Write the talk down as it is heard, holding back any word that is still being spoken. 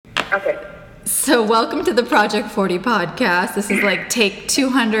Okay. So welcome to the Project 40 podcast. This is like take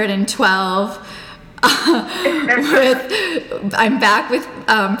 212. I'm back with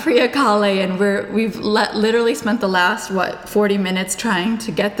Priya Kale, and we've literally spent the last 40 minutes trying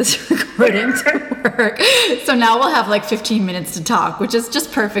to get this recording to work. So now we'll have like 15 minutes to talk, which is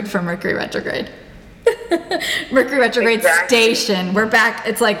just perfect for Mercury retrograde. Mercury retrograde station. We're back.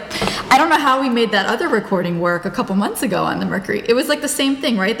 It's like, I don't know how we made that other recording work a couple months ago on the Mercury. It was like the same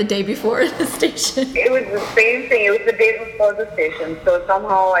thing, right? The day before the station. It was the same thing. It was the day before the station. So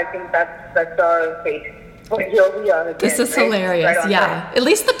somehow I think that's our fate. But here we are again. This is hilarious. Right, yeah. At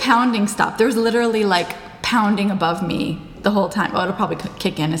least the pounding stopped. There was literally like pounding above me the whole time. Oh, it'll probably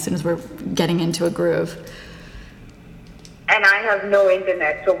kick in as soon as we're getting into a groove. And I have no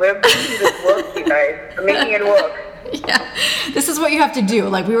internet, so we're making this work, you guys. We're making it work. Yeah, this is what you have to do.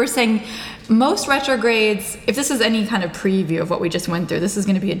 Like we were saying, most retrogrades, if this is any kind of preview of what we just went through, this is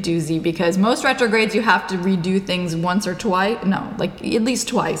going to be a doozy, because most retrogrades you have to redo things once or twice. No, like at least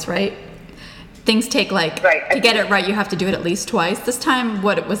twice, right? Things take like, to get it right, you have to do it at least twice. This time,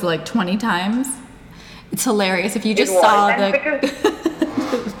 it was like 20 times? It's hilarious. If you just saw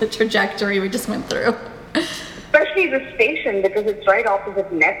the trajectory we just went through. Especially the station, because it's right opposite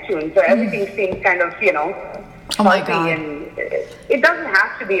Neptune, so everything seems kind of, oh my God. And it doesn't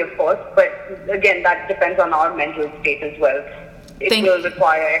have to be, of course, but again, that depends on our mental state as well. It will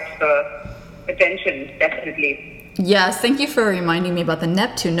require extra attention, definitely. Yes, thank you for reminding me about the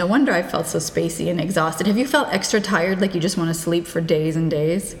Neptune. No wonder I felt so spacey and exhausted. Have you felt extra tired, like you just want to sleep for days and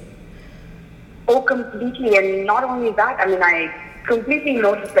days? Oh, completely. And not only that, I completely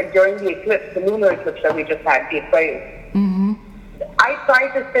noticed, like during the eclipse, the lunar eclipse that we just had, the Aquarius. Mm-hmm. I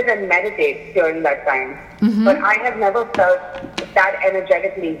tried to sit and meditate during that time, but I have never felt that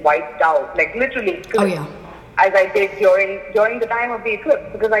energetically wiped out, like literally. Oh yeah. As I did during the time of the eclipse,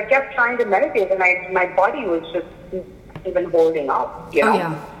 because I kept trying to meditate and my body was just even holding up. Oh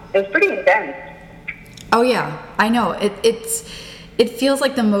yeah. It was pretty intense. Oh yeah, I know. It feels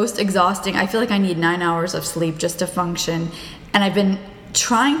like the most exhausting. I feel like I need 9 hours of sleep just to function. And I've been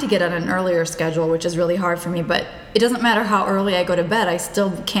trying to get on an earlier schedule, which is really hard for me, but it doesn't matter how early I go to bed, I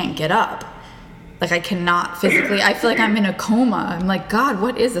still can't get up. Like I cannot physically, I feel like I'm in a coma. I'm like, God,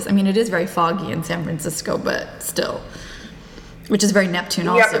 what is this? It is very foggy in San Francisco, but still, which is very Neptune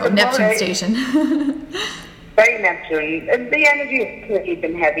also, Neptune station. Very Neptune. And the energy is clearly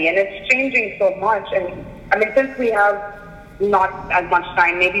been heavy and it's changing so much. And since we have not as much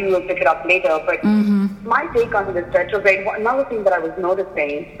time, maybe we will pick it up later, but my take on this retrograde, another thing that I was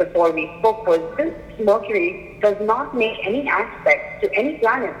noticing before we spoke was this Mercury does not make any aspect to any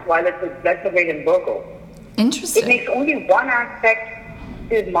planets while it's retrograde in Virgo. Interesting. It makes only one aspect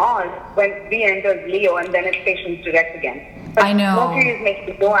to Mars when it re-enters Leo, and then it stations direct again. But I know. Mercury is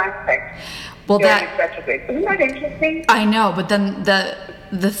making no aspect during its retrograde. Isn't that interesting? I know, but then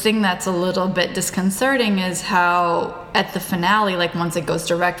the thing that's a little bit disconcerting is how at the finale, like once it goes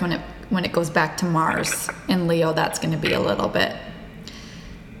direct, when it goes back to Mars in Leo, that's going to be a little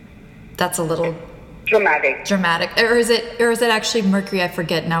dramatic. Or is it actually Mercury? I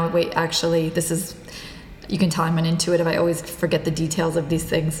forget now. Wait, actually, you can tell I'm an intuitive. I always forget the details of these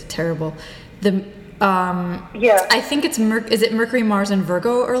things. Terrible. I think it's is it Mercury Mars in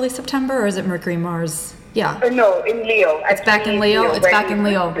Virgo early September, or is it Mercury Mars? Yeah. No, in Leo. It's back in Leo. It's back in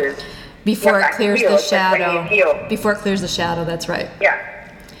Leo. Before it clears the shadow. Before it clears the shadow, that's right. Yeah.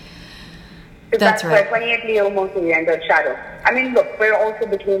 That's right. 28 Leo Mercury and the shadow. Look, we're also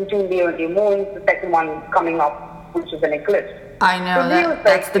between two Leo new moons, the second one coming up, which is an eclipse. I know,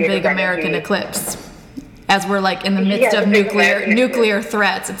 that's the big American eclipse. As we're like in the midst of nuclear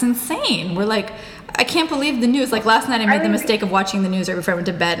threats. It's insane. We're like, I can't believe the news. Like last night I made the mistake of watching the news right before I went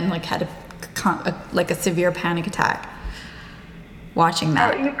to bed and like had a severe panic attack watching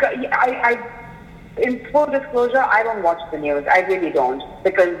that. In full disclosure, I don't watch the news. I really don't,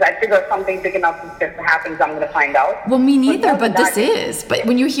 because I figure something big enough happens, I'm going to find out. Well, me neither, but this is. But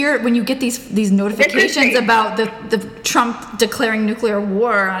when you get these notifications about the Trump declaring nuclear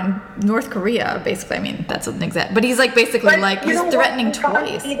war on North Korea, basically, that's an exact. But he's like basically he's threatening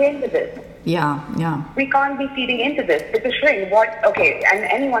twice. We can't feed into this. Yeah. We can't be feeding into this because and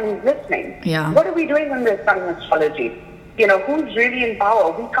anyone who's listening. Yeah. What are we doing when we're studying astrology? Who's really in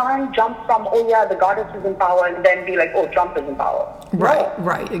power? We can't jump from, the goddess is in power, and then be like, Trump is in power.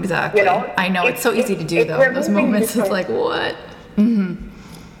 Right, exactly. I know, it's so easy to do, though. Those moments, it's like, what? Mm-hmm.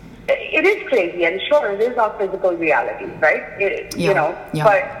 It is crazy, and sure, it is our physical reality, right?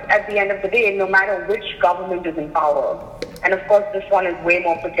 But at the end of the day, no matter which government is in power, and of course, this one is way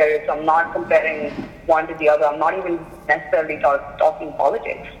more precarious, so I'm not comparing one to the other. I'm not even necessarily talking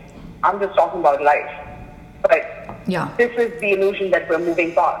politics. I'm just talking about life. But Yeah. this is the illusion that we're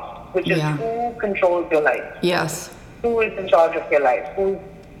moving past, which is who controls your life. Yes. Who is in charge of your life? Who's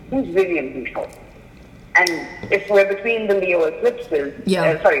really in control? And if we're between the Leo eclipses,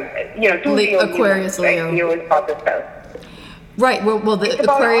 two Leo, Aquarius, Leo. Right? Leo is part of self. Right. Well, the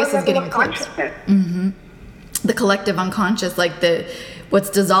Aquarius is getting eclipsed. Mm-hmm. The collective unconscious, like what's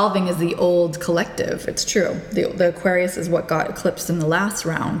dissolving is the old collective. It's true. The Aquarius is what got eclipsed in the last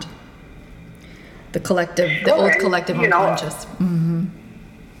round. The collective, the old collective unconscious.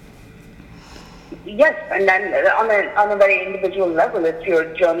 Yes, and then on a very individual level, it's your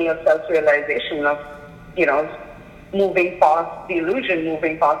journey of self-realization of, moving past the illusion,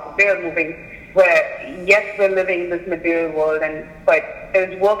 moving past the veil, where, yes, we're living in this material world, but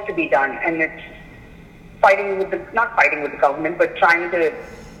there's work to be done, and it's not fighting with the government, but trying to,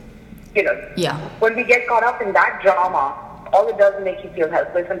 when we get caught up in that drama, all it does is make you feel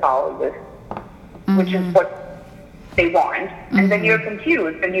helpless and powerless, which is what they want, and then you're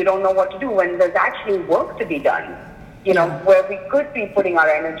confused and you don't know what to do when there's actually work to be done, where we could be putting our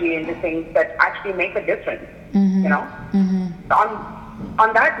energy into things that actually make a difference,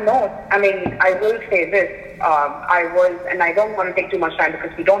 On that note, I mean, I will say this, and I don't want to take too much time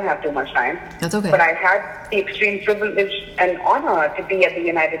because we don't have too much time. That's okay. But I had the extreme privilege and honor to be at the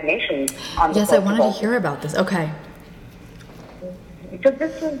United Nations on the Yes, I wanted to hear about this. Okay.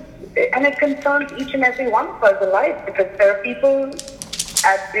 Because and it concerns each and every one of us alive, because there are people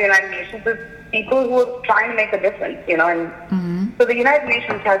at the United Nations, there's people who are trying to make a difference, and so the United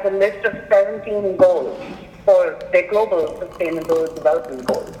Nations has a list of 17 goals for their global sustainable development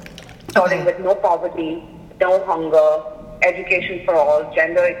goals, starting with no poverty, no hunger, education for all,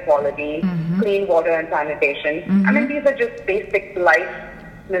 gender equality, clean water and sanitation. I mean, these are just basic life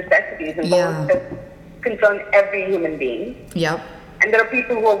necessities and goals that concern every human being. Yep. And there are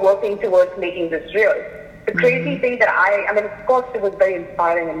people who are working towards making this real. The crazy thing that I mean, of course, it was very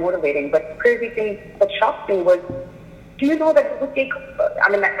inspiring and motivating, but the crazy thing that shocked me was, do you know that it would take,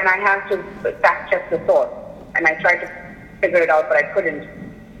 and I have to fact check the source, and I tried to figure it out, but I couldn't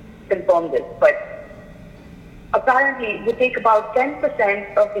confirm this, but apparently it would take about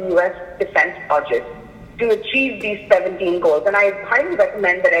 10% of the U.S. defense budget to achieve these 17 goals. And I highly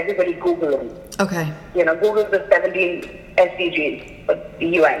recommend that everybody Google them. Okay. Google the 17 SDGs of the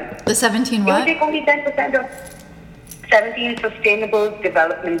UN. The 17 what? It would take only 10% of 17 Sustainable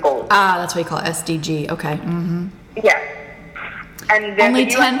Development Goals. Ah, that's what you call it, SDG. Okay. Mm-hmm. Yeah. And only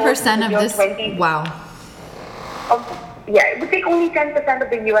 10% of this. Wow. It would take only 10% of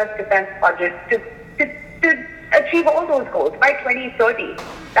the U.S. defense budget to achieve all those goals by 2030.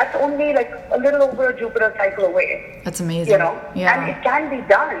 That's only like a little over a Jupiter cycle away. That's amazing. Yeah. And it can be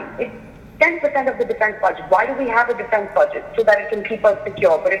done. It's 10% of the defense budget. Why do we have a defense budget? So that it can keep us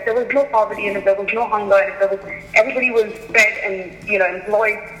secure. But if there was no poverty, and if there was no hunger, and if everybody was fed and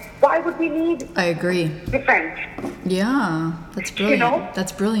employed, why would we need? I agree. Defense. Yeah, that's brilliant.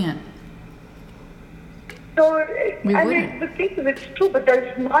 That's brilliant. So, the thing is, it's true, but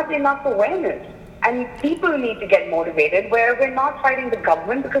there's not enough awareness. And people need to get motivated, where we're not fighting the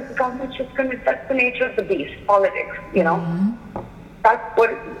government, because the government's just that's the nature of the beast, politics, That's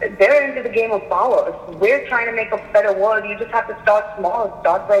what, they're into the game of power. We're trying to make a better world. You just have to start small,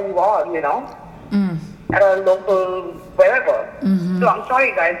 start where you are, at our local, wherever. So I'm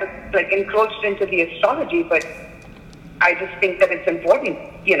sorry, guys, it's like encroached into the astrology, but I just think that it's important,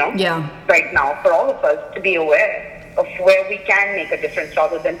 right now for all of us to be aware of where we can make a difference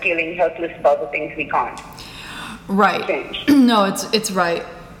rather than feeling helpless about the things we can't. Right. Change. No, it's right.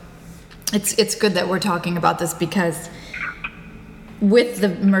 It's good that we're talking about this, because with the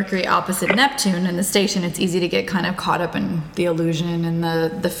Mercury opposite Neptune in the station, it's easy to get kind of caught up in the illusion and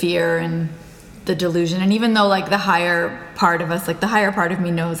the fear and the delusion. And even though like the higher part of us, like the higher part of me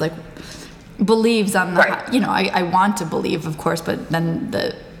knows, like believes on the, I want to believe, of course, but then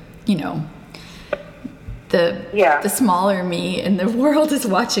the smaller me in the world is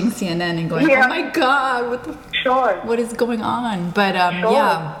watching CNN and going, oh my God, what is going on? But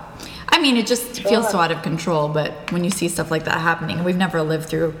I mean, it just feels so out of control. But when you see stuff like that happening, and we've never lived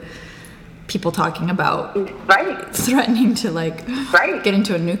through people talking about threatening to get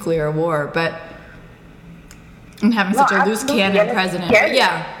into a nuclear war, but and having such a loose cannon president. But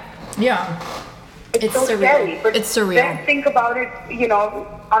it's so surreal. Scary, but it's surreal. Then think about it,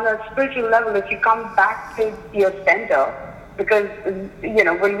 on a spiritual level, if you come back to your center, because,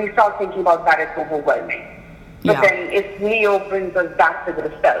 when we start thinking about that, it's overwhelming. But then if Leo brings us back to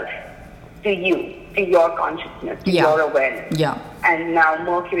the self, to you, to your consciousness, to your awareness. Yeah. And now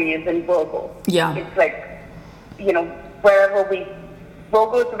Mercury is in Virgo. Yeah. It's like, wherever we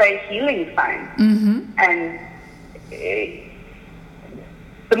Virgo is a very healing sign. Mm-hmm. And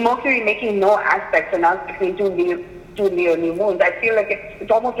the Mercury making no aspects in us between two Leo new moons, I feel like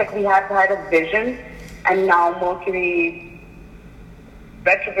it's almost like we have had a vision, and now Mercury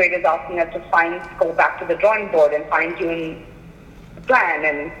retrograde is asking us to go back to the drawing board and fine-tune the plan,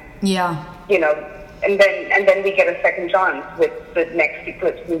 and yeah, you know, and then we get a second chance with the next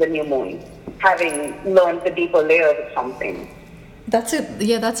eclipse in the new moon, having learned the deeper layers of something. That's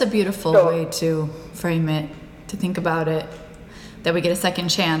a beautiful way to frame it, to think about it, that we get a second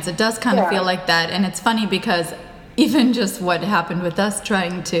chance. It does kind of feel like that. And it's funny because even just what happened with us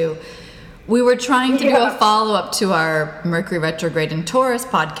we were trying to do a follow-up to our Mercury retrograde in Taurus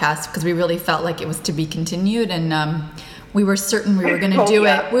podcast, because we really felt like it was to be continued, and we were certain we were going to do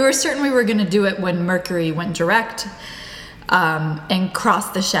it. We were certain we were going to do it when Mercury went direct. And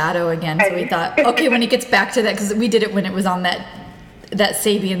crossed the shadow again. So we thought, okay, when it gets back to that, because we did it when it was on that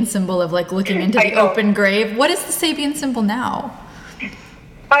Sabian symbol of like looking into the open grave. What is the Sabian symbol now?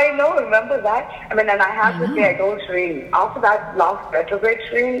 I know, remember that? I mean, and I have to say, I told Shireen, after that last retrograde,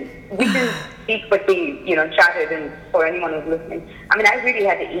 Shireen, we didn't speak, but we, chatted, and for anyone who's listening, I mean, I really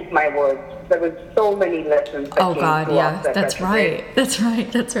had to eat my words. There was so many lessons that came through that's right.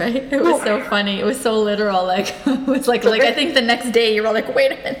 It was so funny. It was so literal. Like, it was like I think the next day you were like,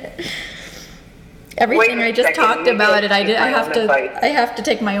 wait a minute. Everything I just talked about it, I have to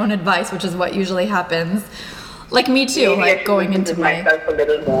take my own advice, which is what usually happens. Like me too, like going into myself a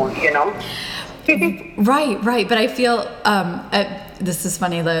little more, Right. But I feel this is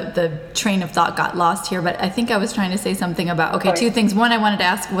funny. The train of thought got lost here, but I think I was trying to say something about two things. One, I wanted to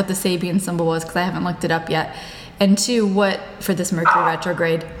ask what the Sabian symbol was, because I haven't looked it up yet, and two, what for this Mercury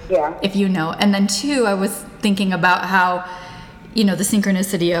retrograde, if you know. And then two, I was thinking about how, the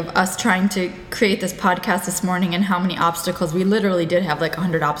synchronicity of us trying to create this podcast this morning, and how many obstacles we literally did have, like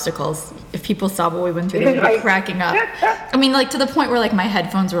 100 obstacles. If people saw what we went through, they would be cracking up. I mean, like to the point where like my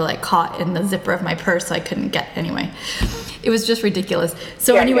headphones were like caught in the zipper of my purse, so I couldn't get anyway. It was just ridiculous.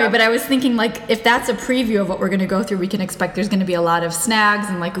 So but I was thinking, like, if that's a preview of what we're going to go through, we can expect there's going to be a lot of snags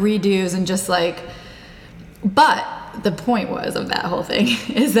and like redos and just like, but the point of that whole thing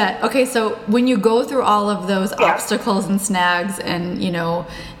is that, okay, so when you go through all of those obstacles and snags and,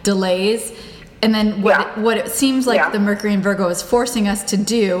 delays, and then what it seems like the Mercury in Virgo is forcing us to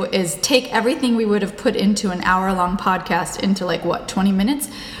do is take everything we would have put into an hour-long podcast into 20 minutes.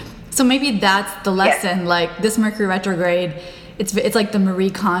 So maybe that's the lesson. Like this Mercury retrograde, it's like the Marie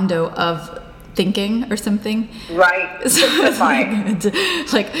Kondo of thinking or something. Right. So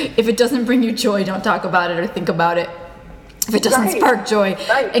it's like if it doesn't bring you joy, don't talk about it or think about it. If it doesn't spark joy,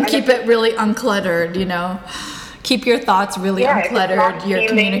 and keep it really uncluttered, keep your thoughts really uncluttered, your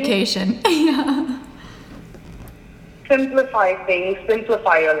communication. Simplify things,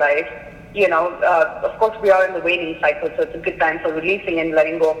 simplify your life. Of course we are in the waning cycle, so it's a good time for releasing and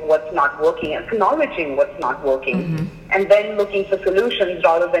letting go of what's not working, acknowledging what's not working, and then looking for solutions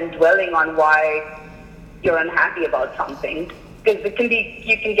rather than dwelling on why you're unhappy about something. Because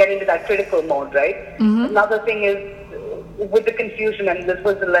you can get into that critical mode, right? Another thing is, with the confusion, and this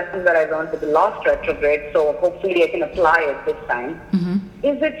was the lesson that I learned with the last retrograde, so hopefully I can apply it this time,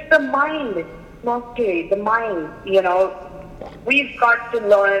 is it's the mind, mostly the mind, We've got to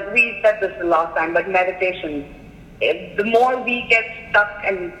learn, we said this the last time, but meditation, the more we get stuck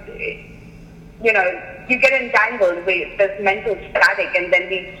and, you get entangled with this mental static, and then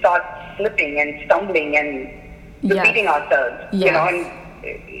we start slipping and stumbling and repeating ourselves, and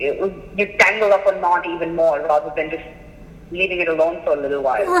you tangle up a knot even more rather than just leaving it alone for a little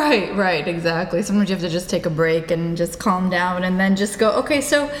while. Right, exactly. Sometimes you have to just take a break and just calm down and then just go, okay,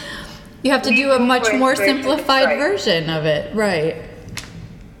 so you have to do a much more simplified version of it. Right.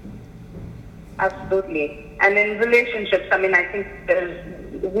 Absolutely. And in relationships, I mean, I think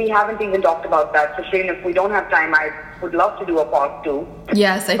we haven't even talked about that. So Shane, if we don't have time, I would love to do a part 2.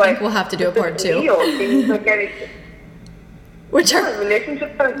 Yes, I think we'll have to do a part 2.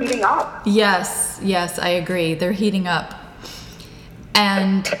 Relationships are heating up. Yes, I agree. They're heating up.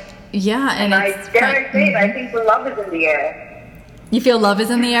 And and I think the love is in the air. You feel love is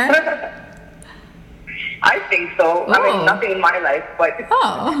in the air? I think so. Oh. I mean, nothing in my life, but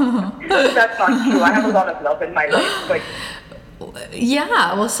that's not true. I have a lot of love in my life, but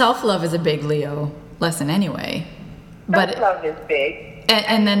well, self-love is a big Leo lesson anyway. But self-love is big.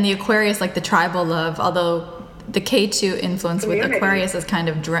 And then the Aquarius, like the tribal love, although the K2 influence with Aquarius is kind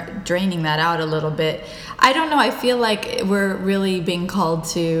of draining that out a little bit. I don't know. I feel like we're really being called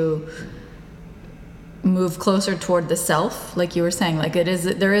to move closer toward the self, like you were saying. Like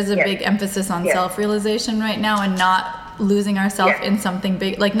there is a big emphasis on self-realization right now, and not losing ourselves Yeah. in something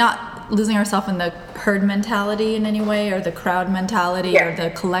big, like not losing ourselves in the herd mentality in any way, or the crowd mentality, Yeah. or the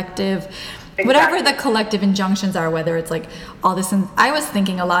collective, Exactly. whatever the collective injunctions are, whether it's like all this. And I was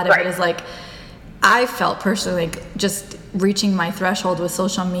thinking a lot of Right. it is like, I felt personally like just reaching my threshold with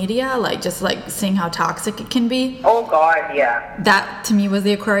social media, like just like seeing how toxic it can be. Oh God, yeah. That to me was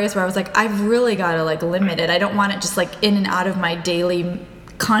the Aquarius where I was like, I've really got to like limit it. I don't want it just like in and out of my daily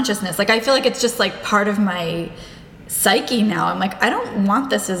consciousness. Like I feel like it's just like part of my psyche now. I'm like, I don't want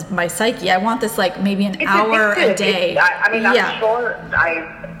this as my psyche. I want this like maybe an hour a day. I'm sure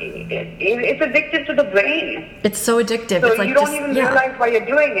it's addictive to the brain. It's so addictive. So it's like you don't just, even realize why you're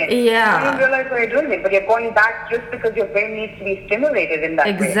doing it. Yeah. You don't even realize why you're doing it, but you're going back just because your brain needs to be stimulated in that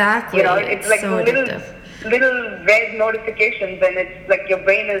way. Exactly. You know, it's like so little red notifications, and it's like your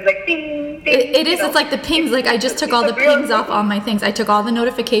brain is like ding, ding. It is. It's like the pings. Like I just took all the pings off all my things. I took all the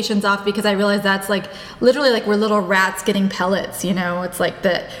notifications off because I realized that's like literally like we're little rats getting pellets. You know, it's like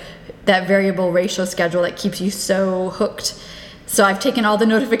that variable ratio schedule that keeps you so hooked. So I've taken all the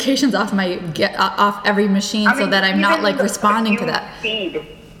notifications off off every machine so that I'm not like responding to that. Feed.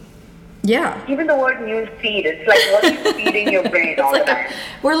 Yeah. Even the word news feed, it's like what are you feeding your brain all the time?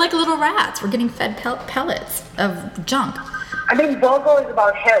 We're like little rats. We're getting fed pellets of junk. I mean, Virgo is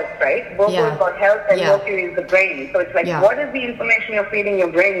about health, right? Virgo is about health, and Mercury is the brain. So it's like, what is the information you're feeding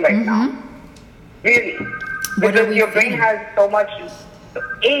your brain right now? Really? Because your brain has so much.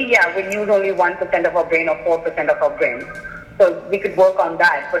 We use only 1% of our brain or 4% of our brain. So we could work on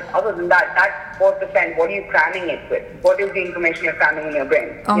that. But other than that, that 4%, what are you cramming it with? What is the information you're cramming in your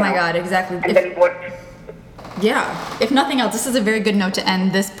brain? Oh my God, exactly. And then what? Yeah. If nothing else, this is a very good note to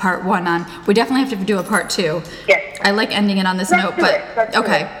end this part 1 on. We definitely have to do a part 2. Yes. I like ending it on this note, but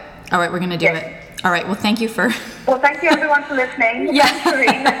okay. All right, we're going to do it. All right, well, thank you for... Well, thank you everyone for listening. Yeah. Thanks,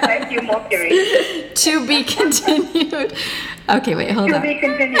 Serene, and thank you, Mercury. To be continued. Okay, wait, hold on. To be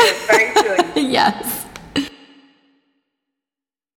continued very soon. Yes.